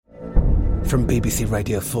From BBC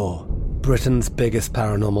Radio 4, Britain's biggest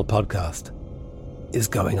paranormal podcast is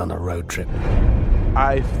going on a road trip.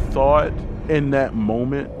 I thought in that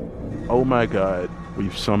moment, oh my God,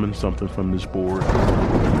 we've summoned something from this board.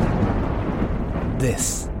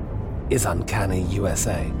 This is Uncanny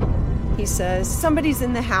USA. He says, somebody's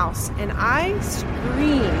in the house, and I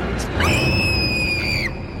screamed.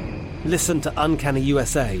 Listen to Uncanny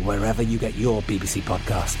USA wherever you get your BBC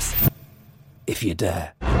podcasts, if you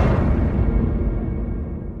dare.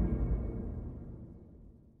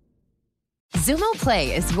 Xumo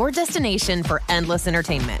Play is your destination for endless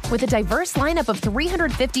entertainment. With a diverse lineup of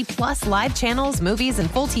 350-plus live channels, movies,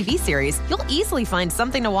 and full TV series, you'll easily find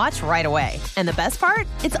something to watch right away. And the best part?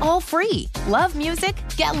 It's all free. Love music?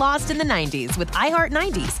 Get lost in the 90s with iHeart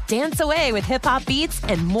 90s, dance away with hip-hop beats,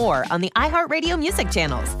 and more on the iHeartRadio music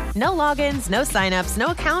channels. No logins, no signups, no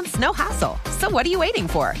accounts, no hassle. So what are you waiting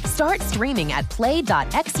for? Start streaming at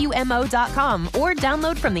play.xumo.com or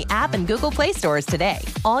download from the app and Google Play stores today.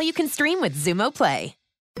 All you can stream with Xumo Play.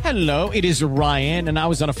 Hello, it is Ryan, and I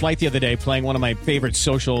was on a flight the other day playing one of my favorite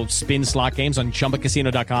social spin slot games on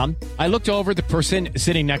ChumbaCasino.com. I looked over at the person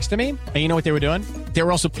sitting next to me, and you know what they were doing? They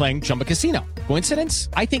were also playing Chumba Casino. Coincidence?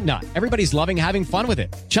 I think not. Everybody's loving having fun with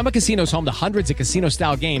it. Chumba Casino is home to hundreds of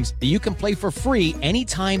casino-style games that you can play for free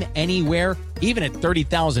anytime, anywhere, even at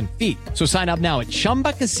 30,000 feet. So sign up now at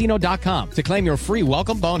ChumbaCasino.com to claim your free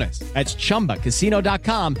welcome bonus. That's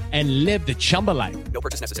ChumbaCasino.com and live the Chumba life. No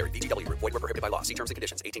purchase necessary. VGW. Void where prohibited by law. See terms and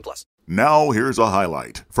conditions. 18+. Now here's a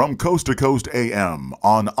highlight from Coast to Coast AM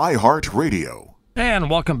on iHeartRadio.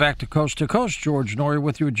 And welcome back to Coast. George Norrie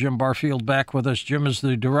with you. Jim Barfield back with us. Jim is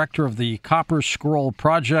the director of the Copper Scroll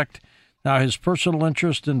Project. Now, his personal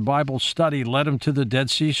interest in Bible study led him to the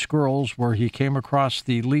Dead Sea Scrolls, where he came across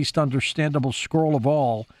the least understandable scroll of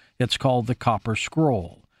all. It's called the Copper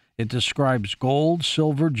Scroll. It describes gold,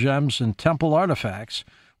 silver, gems, and temple artifacts,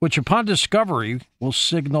 which upon discovery will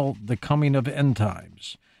signal the coming of end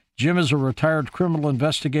times. Jim is a retired criminal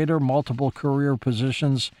investigator, multiple career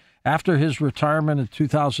positions. After his retirement in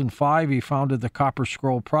 2005, he founded the Copper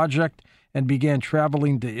Scroll Project and began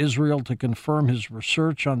traveling to Israel to confirm his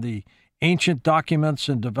research on the ancient documents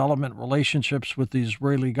and development relationships with the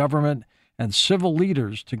Israeli government and civil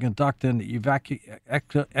leaders to conduct an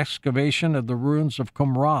excavation of the ruins of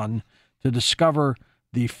Qumran to discover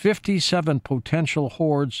the 57 potential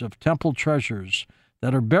hoards of temple treasures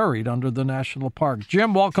that are buried under the national park.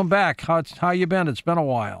 Jim, welcome back. How you been? It's been a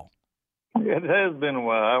while. It has been a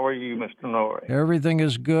while. How are you, Mr. Norrie? Everything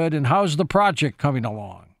is good. And how's the project coming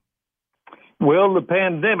along? Well, the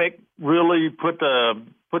pandemic really put the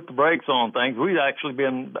brakes on things. We've actually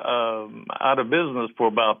been out of business for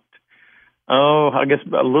about, I guess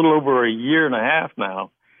a little over a year and a half now.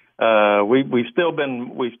 We've still been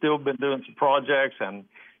doing some projects and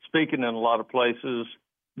speaking in a lot of places,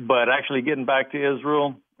 but actually getting back to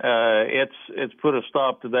Israel, it's put a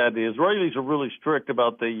stop to that. The Israelis are really strict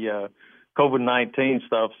about the COVID-19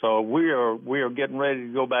 stuff, so we are getting ready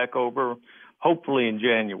to go back over, hopefully in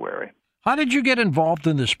January. How did you get involved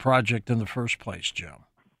in this project in the first place, Jim?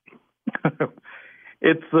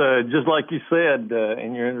 It's just like you said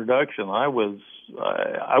in your introduction. It was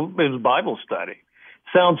Bible study.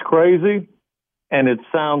 Sounds crazy, and it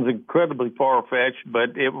sounds incredibly far-fetched,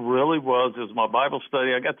 but it really was. It was my Bible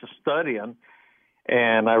study. I got to studying,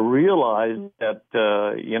 and I realized that,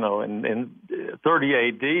 in 30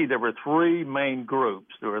 A.D., there were three main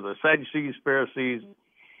groups. There were the Sadducees, Pharisees,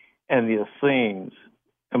 and the Essenes.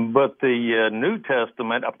 But the New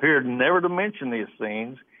Testament appeared never to mention the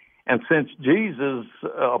Essenes, and since Jesus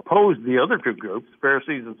opposed the other two groups,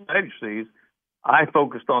 Pharisees and Sadducees, I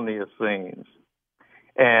focused on the Essenes.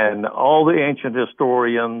 And all the ancient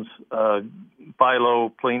historians,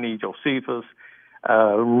 Philo, Pliny, Josephus,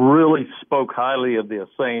 really spoke highly of the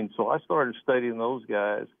Essenes. So I started studying those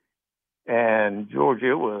guys. And, George,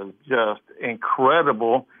 it was just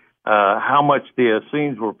incredible how much the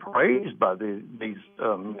Essenes were praised by these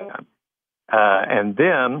men. And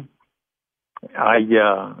then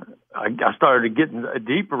I started getting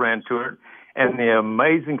deeper into it, and the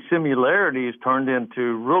amazing similarities turned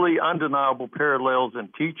into really undeniable parallels in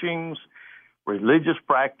teachings, religious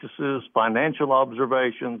practices, financial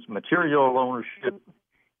observations, material ownership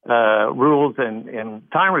rules, and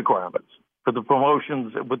time requirements for the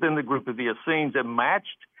promotions within the group of the Essenes that matched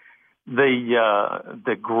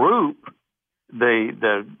the group,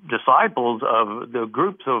 the disciples of the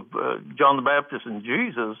groups of John the Baptist and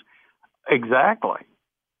Jesus exactly.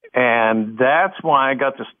 And that's why I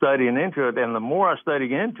got to studying into it. And the more I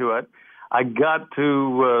studied into it, I got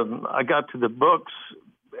to the books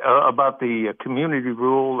about the community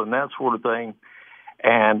rule and that sort of thing.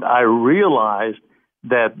 And I realized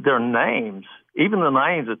that their names, even the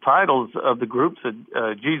names, the titles of the groups that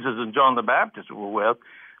Jesus and John the Baptist were with,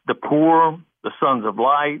 the poor, the sons of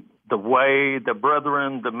light, the way, the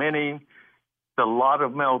brethren, the many, the lot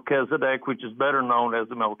of Melchizedek, which is better known as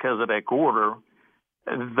the Melchizedek order,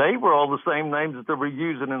 they were all the same names that they were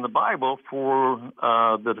using in the Bible for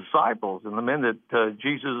the disciples and the men that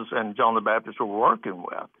Jesus and John the Baptist were working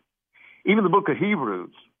with. Even the book of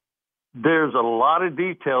Hebrews, there's a lot of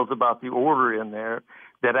details about the order in there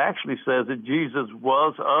that actually says that Jesus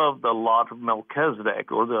was of the lot of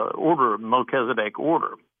Melchizedek, or the order of Melchizedek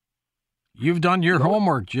order. You've done your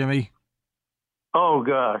homework, Jimmy. Oh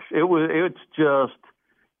gosh, it's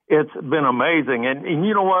been amazing. And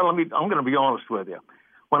you know what? I'm going to be honest with you.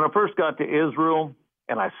 When I first got to Israel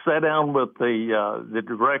and I sat down with the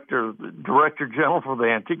director general for the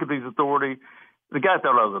Antiquities Authority, the guy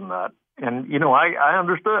thought I was a nut. And you know, I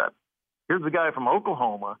understood. Here's a guy from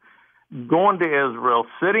Oklahoma going to Israel,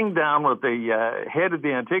 sitting down with the head of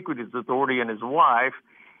the Antiquities Authority and his wife.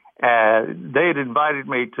 They had invited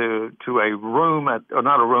me to a room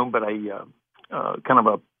not a room, but a kind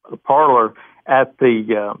of a parlor at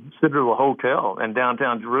the Citadel Hotel in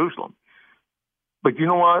downtown Jerusalem. But you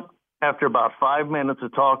know what? After about 5 minutes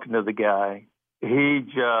of talking to the guy, he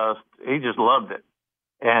just loved it.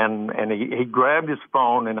 And he grabbed his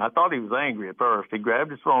phone, and I thought he was angry at first. He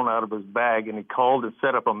grabbed his phone out of his bag, and he called and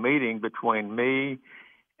set up a meeting between me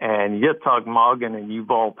and Yitzhak Magen and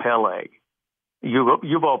Yuval Peleg.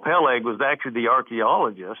 Yuval Peleg was actually the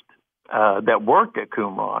archaeologist that worked at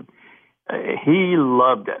Qumran. He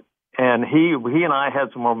loved it. And he and I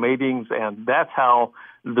had some more meetings, and that's how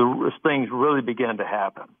the things really began to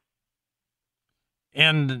happen.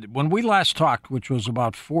 And when we last talked, which was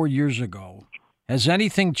about 4 years ago, has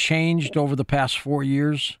anything changed over the past 4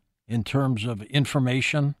 years in terms of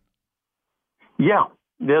information? Yeah,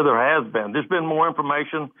 there has been. There's been more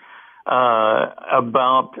information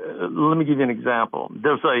about, let me give you an example.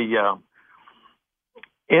 There's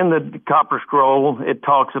in the Copper Scroll, it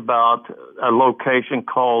talks about a location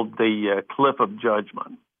called the Cliff of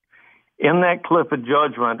Judgment. In that Cliff of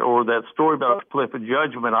Judgment, or that story about the Cliff of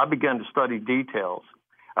Judgment, I began to study details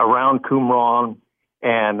around Qumran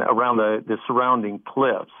and around the surrounding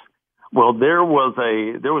cliffs. Well, there was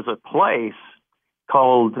a place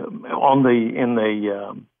called in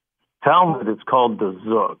the Talmud. It's called the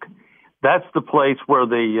Zuk. That's the place where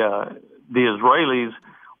the Israelis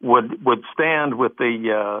would stand with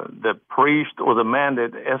the priest or the man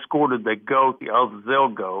that escorted the goat, the Azazel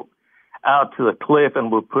goat, out to the cliff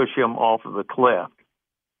and would push him off of the cliff.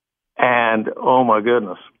 And oh my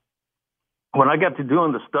goodness, when I got to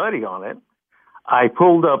doing the study on it, I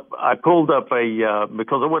pulled up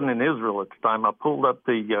because I wasn't in Israel at the time, I pulled up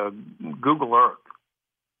the Google Earth.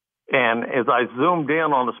 And as I zoomed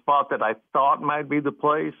in on the spot that I thought might be the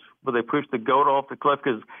place where they pushed the goat off the cliff,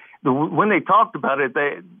 because when they talked about it,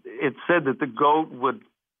 it said that the goat would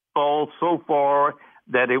fall so far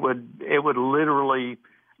that it would literally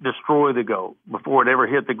destroy the goat before it ever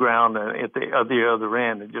hit the ground at the other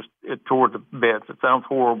end. It tore to bits. It sounds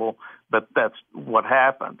horrible, but that's what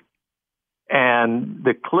happened. And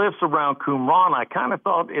the cliffs around Qumran, I kind of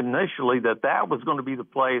thought initially that was going to be the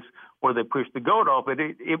place where they pushed the goat off.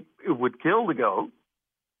 It would kill the goat,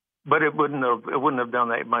 but it wouldn't have done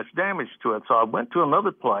that much damage to it. So I went to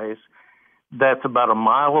another place that's about a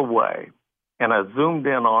mile away, and I zoomed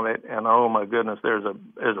in on it, and oh my goodness, there's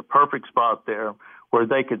a perfect spot there where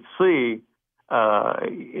they could see,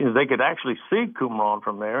 they could actually see Qumran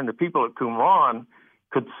from there, and the people at Qumran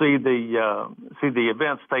could see the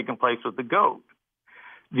events taking place with the goat.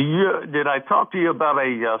 Did I talk to you about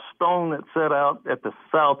a stone that's set out at the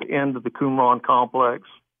south end of the Qumran complex?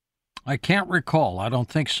 I can't recall. I don't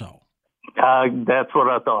think so. That's what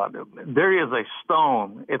I thought. There is a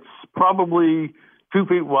stone. It's probably 2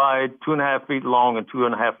 feet wide, 2.5 feet long, and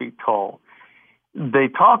 2.5 feet tall. They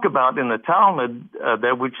talk about in the Talmud,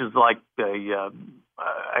 that which is like a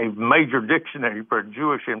major dictionary for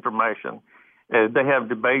Jewish information. They have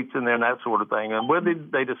debates in there and that sort of thing. And where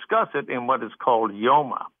they discuss it in what is called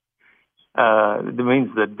Yoma. It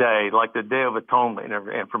means the day, like the Day of Atonement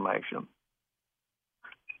information.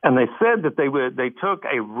 And they said that they took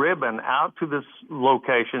a ribbon out to this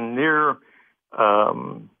location near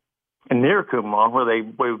Qumran where they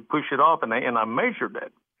would push it off, and I measured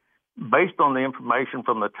it. Based on the information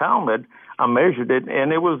from the Talmud, I measured it,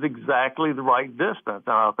 and it was exactly the right distance. And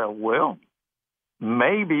I thought, well,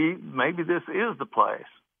 maybe this is the place.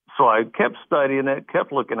 So I kept studying it,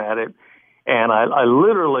 kept looking at it, and I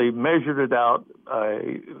literally measured it out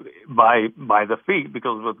by the feet,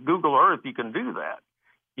 because with Google Earth you can do that.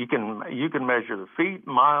 You can measure the feet,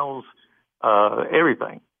 miles,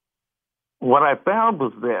 everything. What I found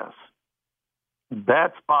was this.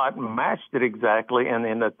 That spot matched it exactly, and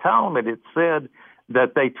in the Talmud it said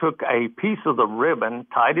that they took a piece of the ribbon,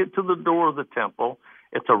 tied it to the door of the temple.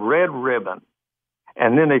 It's a red ribbon.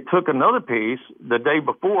 And then they took another piece the day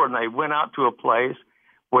before, and they went out to a place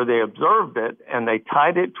where they observed it, and they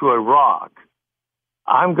tied it to a rock.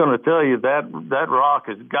 I'm going to tell you that rock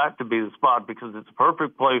has got to be the spot because it's a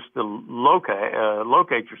perfect place to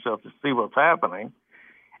locate yourself to see what's happening.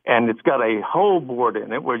 And it's got a hole bored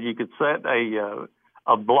in it where you could set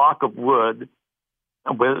a block of wood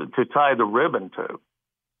to tie the ribbon to.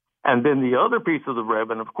 And then the other piece of the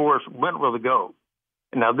ribbon, of course, went with a goat.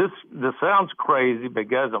 Now, this sounds crazy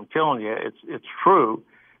because I'm telling you, it's true.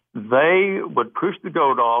 They would push the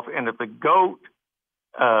goat off, and if the goat,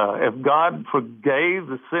 if God forgave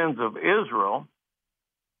the sins of Israel,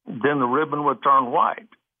 then the ribbon would turn white.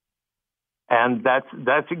 And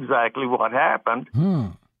that's exactly what happened.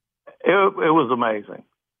 It was amazing.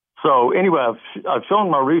 So anyway, I've shown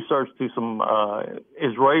my research to some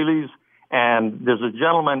Israelis, and there's a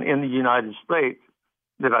gentleman in the United States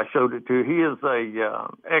that I showed it to. He is a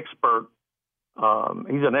expert.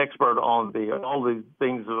 He's an expert on all the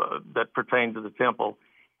things that pertain to the temple,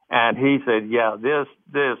 and he said, "Yeah, this,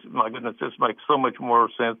 my goodness, this makes so much more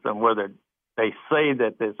sense than where they say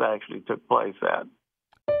that this actually took place at."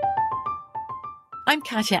 I'm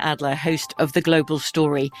Katya Adler, host of The Global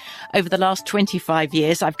Story. Over the last 25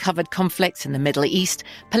 years, I've covered conflicts in the Middle East,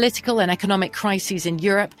 political and economic crises in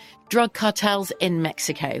Europe, drug cartels in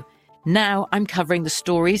Mexico. Now I'm covering the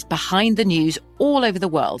stories behind the news all over the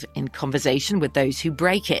world in conversation with those who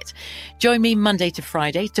break it. Join me Monday to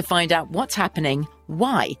Friday to find out what's happening,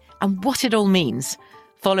 why, and what it all means.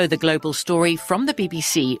 Follow The Global Story from the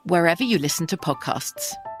BBC wherever you listen to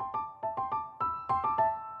podcasts.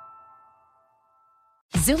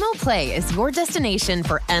 Zumo Play is your destination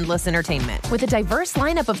for endless entertainment. With a diverse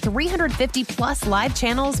lineup of 350 plus live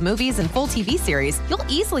channels, movies, and full TV series, you'll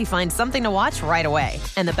easily find something to watch right away.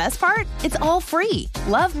 And the best part? It's all free.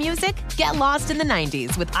 Love music? Get lost in the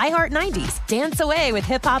 90s with iHeart 90s, dance away with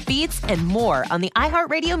hip-hop beats, and more on the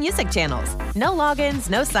iHeartRadio music channels. No logins,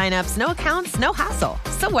 no signups, no accounts, no hassle.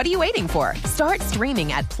 So what are you waiting for? Start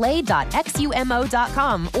streaming at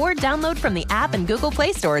play.xumo.com or download from the app and Google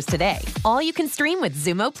Play stores today. All you can stream with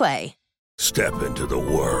Zumo Play. Step into the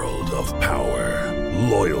world of power,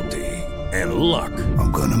 loyalty, and luck.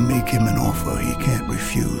 I'm gonna make him an offer he can't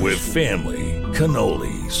refuse. With family,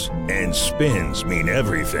 cannolis, and spins mean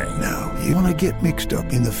everything. Now, you wanna get mixed up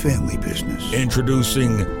in the family business.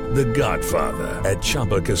 Introducing The Godfather at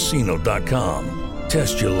ChumbaCasino.com.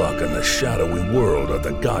 Test your luck in the shadowy world of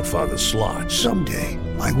The Godfather slot. Someday,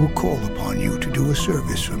 I will call upon you to do a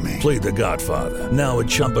service for me. Play The Godfather, now at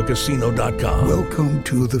ChumbaCasino.com. Welcome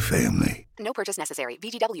to the family. No purchase necessary.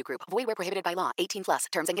 VGW Group. Void where prohibited by law. 18 plus.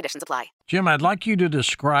 Terms and conditions apply. Jim, I'd like you to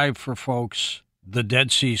describe for folks the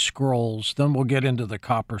Dead Sea Scrolls. Then we'll get into the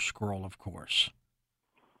Copper Scroll, of course.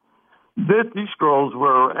 These scrolls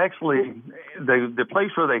were actually, the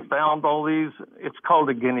place where they found all these, it's called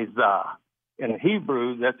a Genizah. In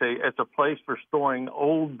Hebrew, it's a place for storing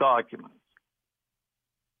old documents.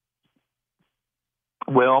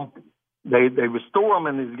 Well, they restore them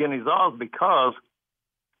in these Genizahs because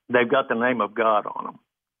they've got the name of God on them.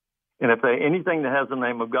 And if anything that has the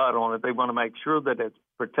name of God on it, they want to make sure that it's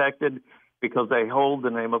protected because they hold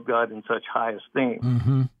the name of God in such high esteem.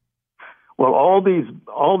 Mm-hmm. Well, all these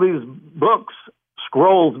books,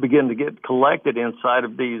 scrolls begin to get collected inside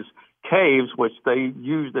of these caves, which they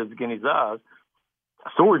used as Genizahs,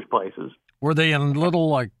 storage places. Were they in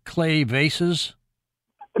little clay vases?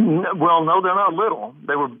 Well, no, they're not little.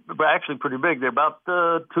 They were actually pretty big. They're about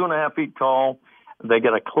 2.5 feet tall. They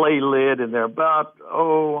got a clay lid, and they're about,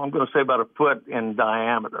 I'm going to say about a foot in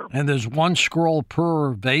diameter. And there's one scroll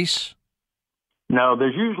per vase? No,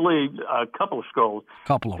 there's usually a couple of scrolls.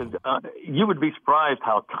 Couple of them. You would be surprised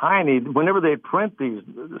how tiny, whenever they print these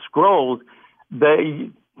scrolls,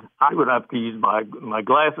 I would have to use my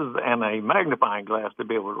glasses and a magnifying glass to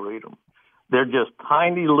be able to read them. They're just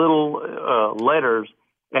tiny little letters,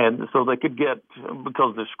 and so they could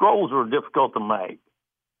because the scrolls were difficult to make.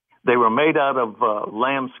 They were made out of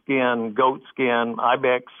lamb skin, goat skin,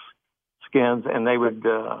 ibex skins, and they would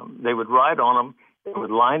write on them. They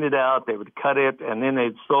would line it out, they would cut it, and then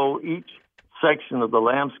they'd sew each section of the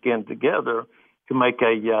lamb skin together to make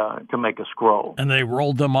a scroll. And they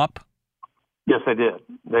rolled them up? Yes, they did.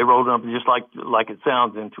 They rolled them up just like it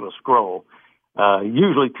sounds into a scroll.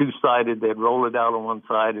 Usually two-sided. They'd roll it out on one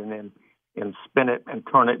side and then and spin it and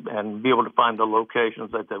turn it and be able to find the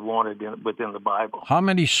locations that they wanted within the Bible. How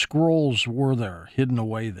many scrolls were there hidden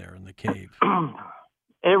away there in the cave?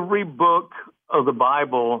 Every book of the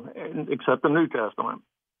Bible, except the New Testament,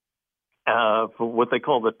 for what they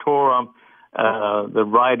call the Torah, the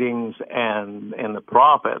writings, and the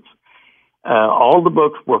prophets, all the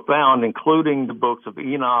books were found, including the books of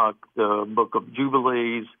Enoch, the book of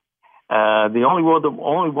Jubilees. The only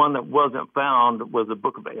one that wasn't found was the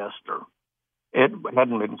book of Esther. It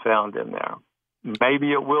hadn't been found in there.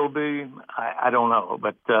 Maybe it will be. I don't know.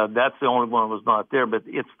 But that's the only one that was not there. But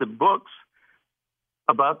it's the books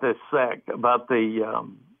about this sect, about the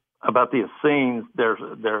Essenes, their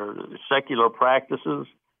secular practices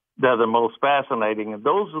that are the most fascinating. And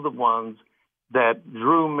those are the ones that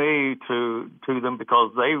drew me to them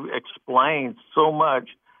because they explain so much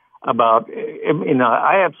about,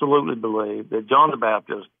 I absolutely believe that John the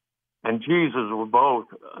Baptist and Jesus were both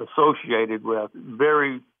associated with,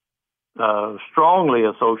 very strongly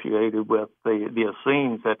associated with the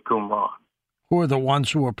Essenes at Qumran. Who are the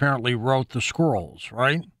ones who apparently wrote the scrolls,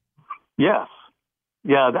 right? Yes.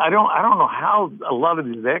 Yeah, I don't know how a lot of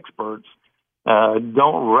these experts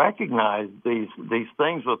don't recognize these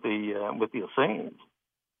things with the Essenes.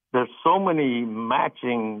 There's so many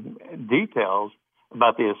matching details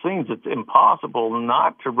about the Essenes, it's impossible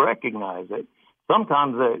not to recognize it.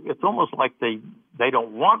 Sometimes it's almost like they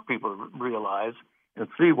don't want people to realize and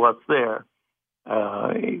see what's there.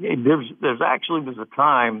 There's actually was a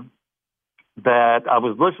time that I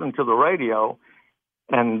was listening to the radio,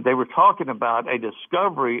 and they were talking about a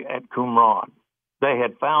discovery at Qumran. They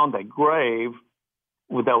had found a grave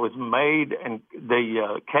that was made, and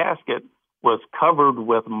the casket was covered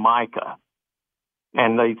with mica.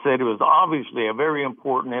 And they said it was obviously a very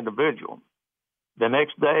important individual. The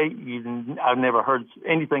next day, I've never heard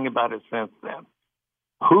anything about it since then.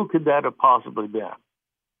 Who could that have possibly been?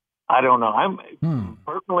 I don't know.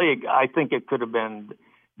 Personally, I think it could have been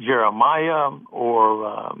Jeremiah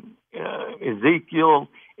or Ezekiel,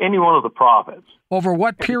 any one of the prophets. Over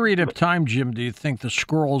what period of time, Jim, do you think the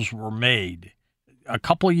scrolls were made? A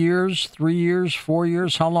couple years, 3 years, 4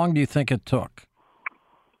 years? How long do you think it took?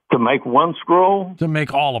 To make one scroll? To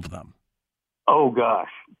make all of them. Oh, gosh.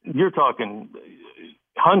 You're talking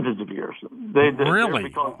hundreds of years. Really?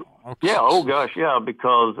 Because, yeah, oh, gosh, yeah,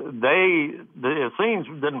 because the Essenes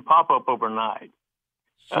didn't pop up overnight.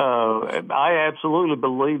 I absolutely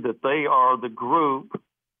believe that they are the group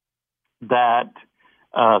that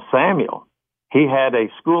Samuel, he had a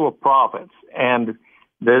school of prophets, and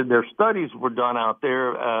their studies were done out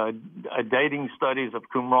there, dating studies of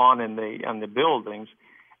Qumran and the buildings.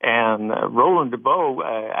 And Roland DeBow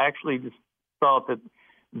actually just thought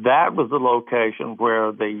that was the location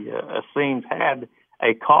where the Essenes had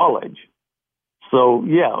a college. So,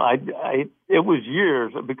 yeah, it was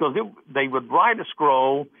years because they would write a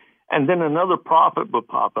scroll and then another prophet would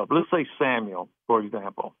pop up. Let's say Samuel, for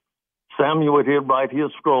example. Samuel would write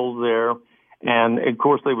his scrolls there, and, of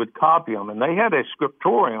course, they would copy them. And they had a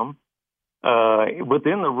scriptorium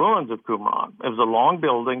within the ruins of Qumran. It was a long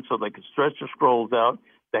building, so they could stretch the scrolls out.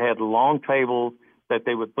 They had long tables that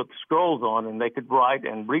they would put the scrolls on, and they could write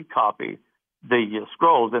and recopy the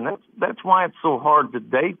scrolls. And that's why it's so hard to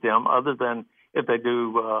date them, other than if they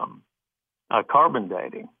do carbon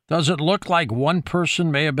dating. Does it look like one person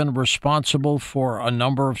may have been responsible for a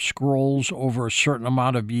number of scrolls over a certain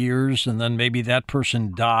amount of years, and then maybe that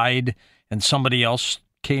person died and somebody else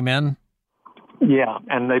came in? Yeah,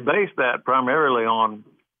 and they base that primarily on,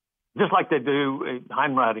 just like they do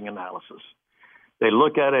handwriting analysis. They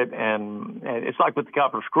look at it, and it's like with the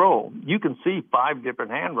Copper Scroll. You can see 5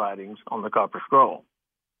 different handwritings on the Copper Scroll.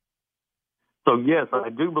 So, yes, I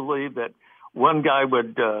do believe that one guy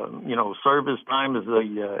would, serve his time as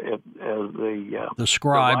the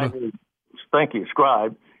scribe. Thank you,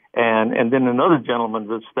 scribe. And then another gentleman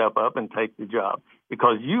would step up and take the job,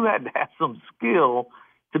 because you had to have some skill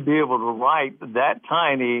to be able to write that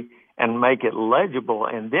tiny and make it legible.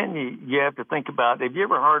 And then you have to think about, have you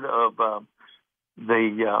ever heard of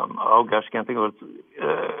I can't think of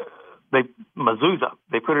it. Mezuzah.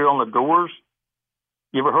 They put it on the doors.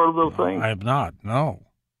 You ever heard of those things? I have not, no.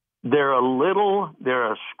 They're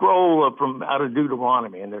a scroll from out of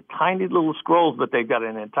Deuteronomy, and they're tiny little scrolls, but they've got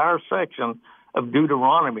an entire section of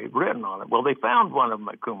Deuteronomy written on it. Well, they found one of them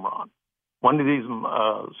at Qumran, one of these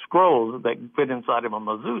scrolls that fit inside of a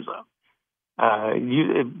mezuzah.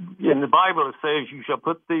 In the Bible, it says, you shall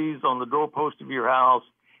put these on the doorpost of your house,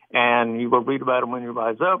 and you will read about them when you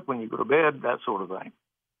rise up, when you go to bed, that sort of thing.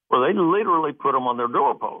 Well, they literally put them on their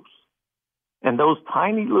doorposts. And those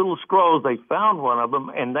tiny little scrolls, they found one of them,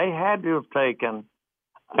 and they had to have taken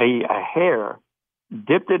a hair,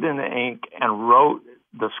 dipped it in the ink, and wrote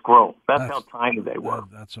the scroll. That's how tiny they were.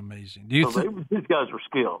 That's amazing. These guys were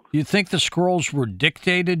skilled. Do you think the scrolls were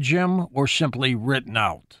dictated, Jim, or simply written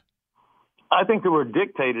out? I think they were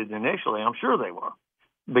dictated initially. I'm sure they were.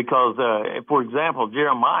 Because, for example,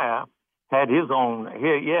 Jeremiah had his own,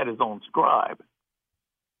 he had his own scribe.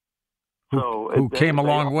 Who came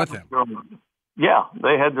along with him. Yeah,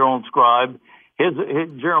 they had their own scribe. His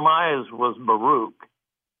Jeremiah's was Baruch.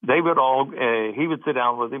 They would all, he would sit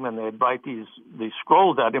down with him and they'd write these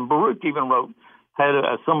scrolls out. And Baruch even had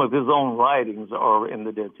some of his own writings are in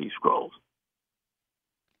the Dead Sea Scrolls.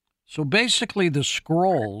 So basically the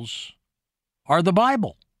scrolls are the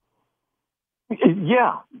Bible.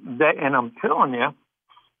 Yeah, and I'm telling you,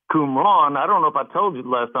 Qumran, I don't know if I told you the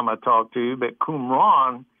last time I talked to you, but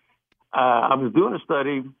Qumran, I was doing a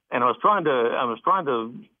study and I was trying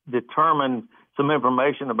to determine some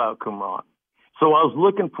information about Qumran. So I was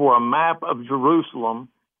looking for a map of Jerusalem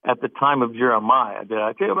at the time of Jeremiah. Did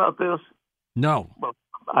I tell you about this? No. Well,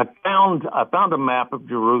 I found a map of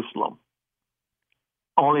Jerusalem,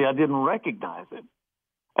 only I didn't recognize it.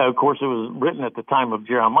 Of course, it was written at the time of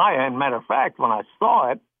Jeremiah. And matter of fact, when I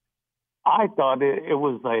saw it, I thought it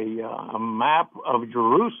was a map of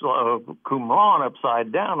Jerusalem, of Qumran,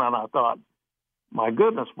 upside down. And I thought, my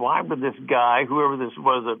goodness, why would this guy, whoever this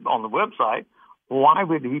was on the website, why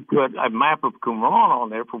would he put a map of Qumran on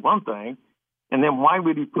there, for one thing, and then why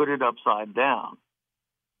would he put it upside down?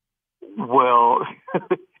 Well,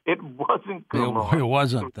 it wasn't Qumran. It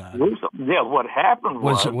wasn't that. Yeah, what happened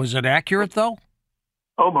was it accurate, though?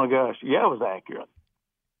 Oh, my gosh. Yeah, it was accurate.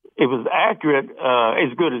 It was accurate,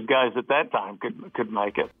 as good as guys at that time could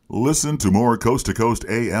make it. Listen to more Coast to Coast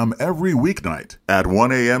AM every weeknight at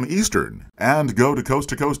 1 a.m. Eastern, and go to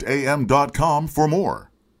coasttocoastam.com for more.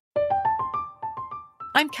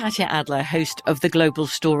 I'm Katya Adler, host of The Global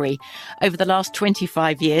Story. Over the last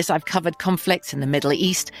 25 years, I've covered conflicts in the Middle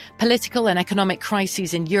East, political and economic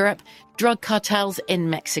crises in Europe, drug cartels in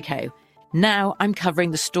Mexico. Now I'm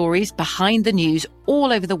covering the stories behind the news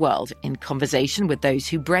all over the world in conversation with those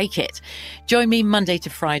who break it. Join me Monday to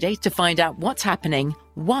Friday to find out what's happening,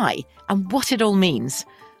 why, and what it all means.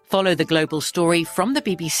 Follow The Global Story from the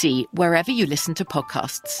BBC wherever you listen to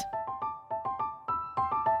podcasts.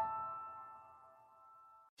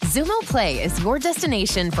 Zumo Play is your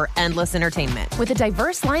destination for endless entertainment. With a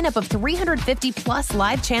diverse lineup of 350 plus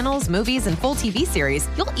live channels, movies, and full TV series,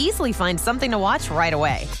 you'll easily find something to watch right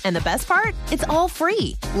away. And the best part? It's all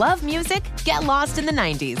free. Love music? Get lost in the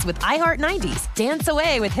 90s with iHeart 90s, dance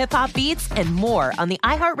away with hip-hop beats, and more on the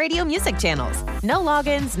iHeartRadio music channels. No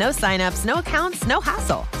logins, no signups, no accounts, no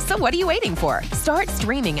hassle. So what are you waiting for? Start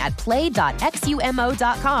streaming at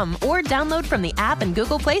play.xumo.com or download from the app and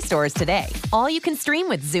Google Play stores today. All you can stream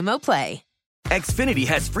with Zumo Play. Xfinity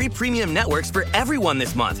has free premium networks for everyone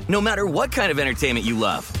this month, no matter what kind of entertainment you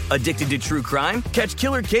love. Addicted to true crime? Catch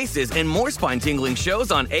killer cases and more spine-tingling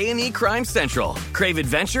shows on A&E Crime Central. Crave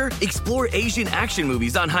adventure? Explore Asian action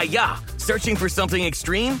movies on Hi-Ya. Searching for something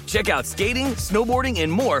extreme? Check out skating, snowboarding, and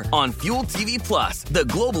more on Fuel TV Plus, the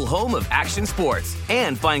global home of action sports.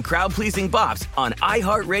 And find crowd-pleasing bops on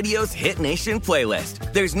iHeartRadio's Hit Nation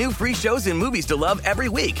playlist. There's new free shows and movies to love every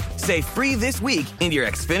week. Say free this week in your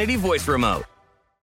Xfinity voice remote.